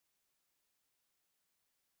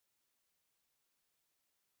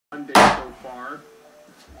one day so far.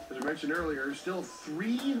 As I mentioned earlier, still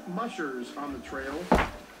 3 mushers on the trail.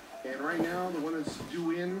 And right now, the one that's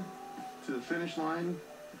due in to the finish line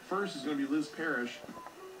first is going to be Liz Parrish.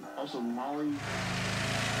 Also, Molly.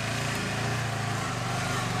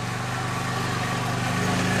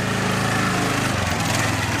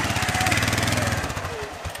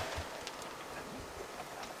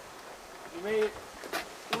 You made it.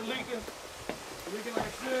 We're leaking. We're leaking like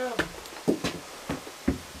a sieve.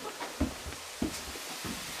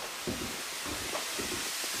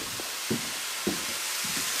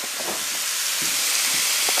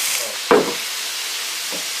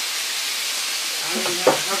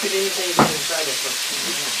 How could anything get inside it?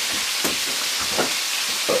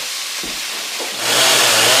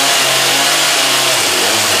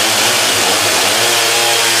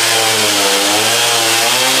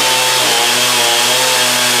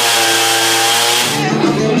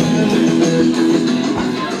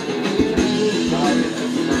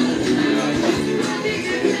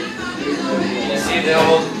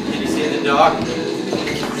 Can you see the dock?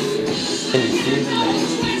 Can you see the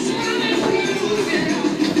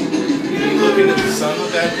Are you looking at the sun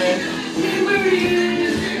with that thing?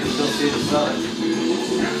 You still see the sun?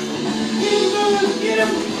 Get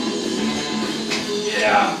him!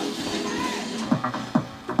 Yeah!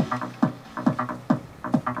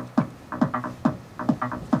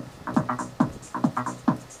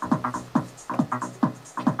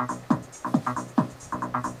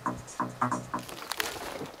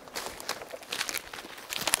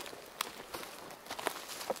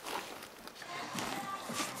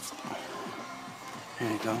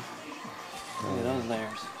 There you go. Look at those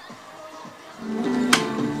layers.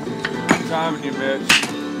 What time you, bitch?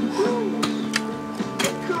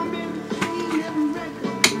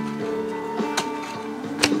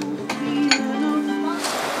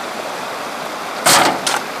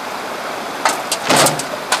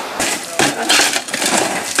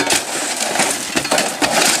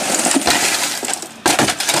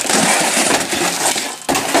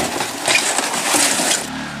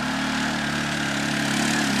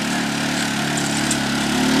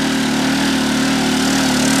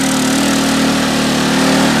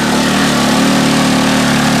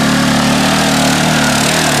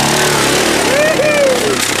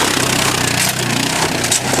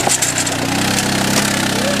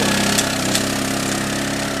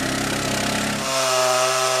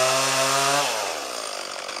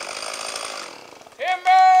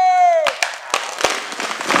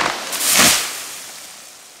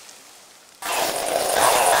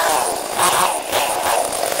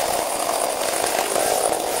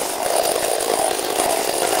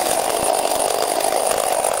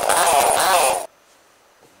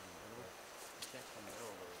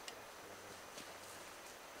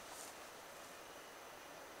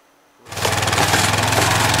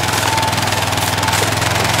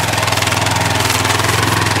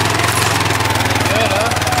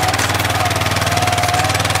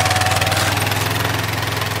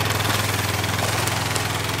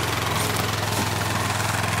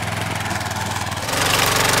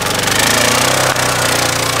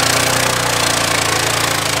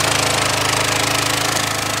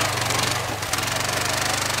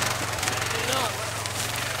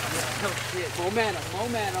 Oh shit, momentum,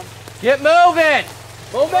 momentum. Get moving!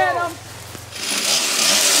 Momentum!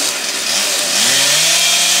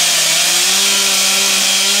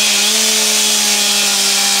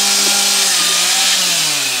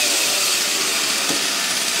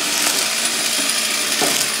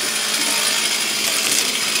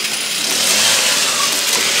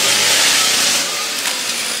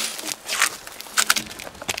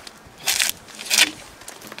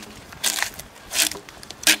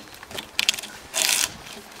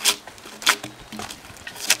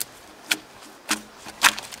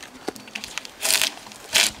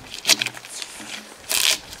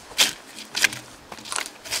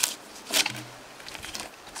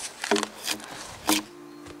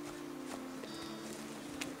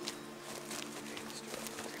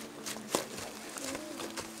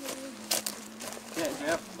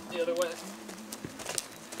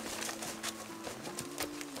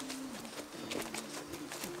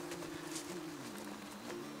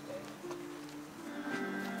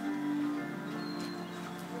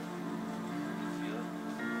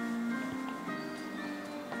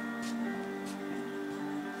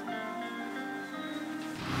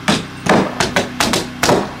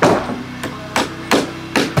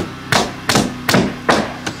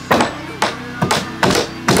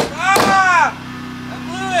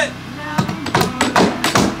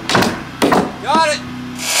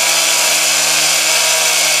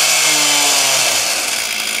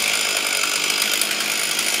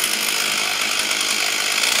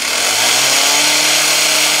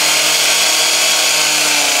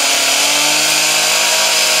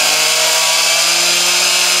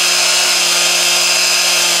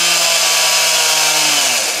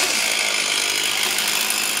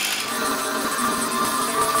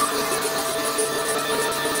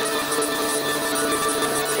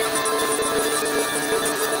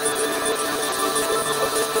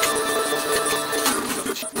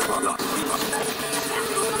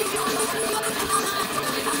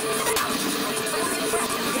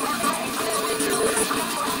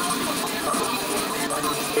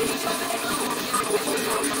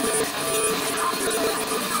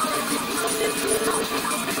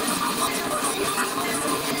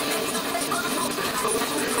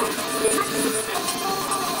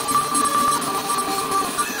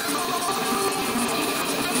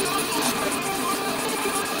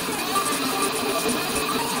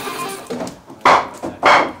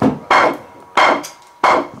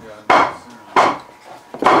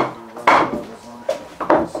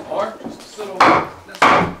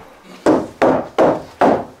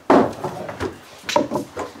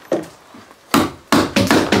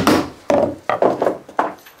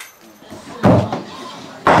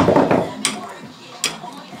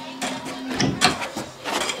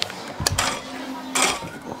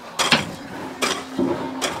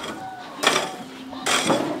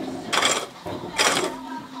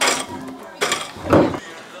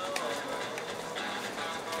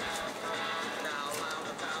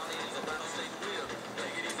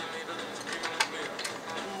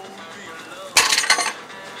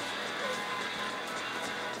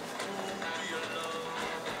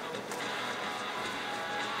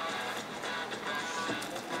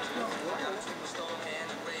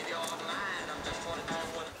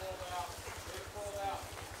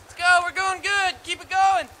 Let's go, we're going good. Keep it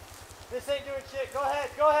going. This ain't doing shit. Go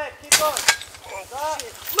ahead, keep going. Stop.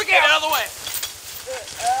 Look out! Get out of the way. Get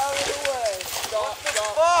out of the way. Stop,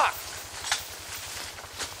 Fuck!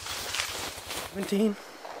 17.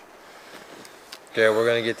 Okay, we're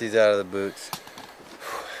gonna get these out of the boots.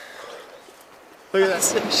 Look at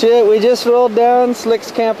that. Shit, we just rolled down.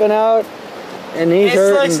 Slick's camping out, and he's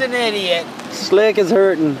hurting. Slick's an idiot. Slick is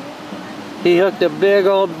hurting. He hooked a big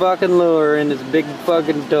old fucking lure in his big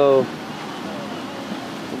fucking toe.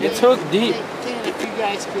 It's hooked deep. Dan, if you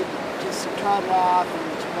guys could just cut it off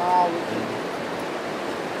and tomorrow we can,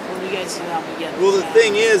 when you guys can help me get Well, the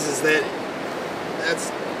thing is that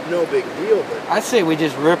that's no big deal, but I say we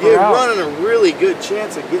just rip her you're out. running a really good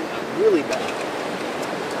chance of getting it really bad.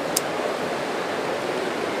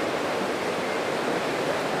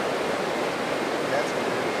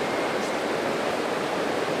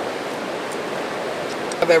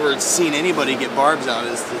 I've ever seen anybody get barbs out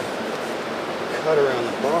is to cut around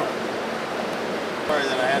the bar. Sorry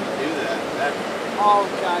that I had to do that. Oh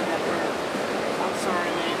god, that hurt. I'm sorry,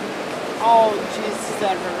 man. Oh Jesus,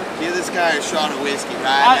 that hurt. Give this guy a shot of whiskey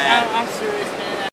right now. I'm serious, man.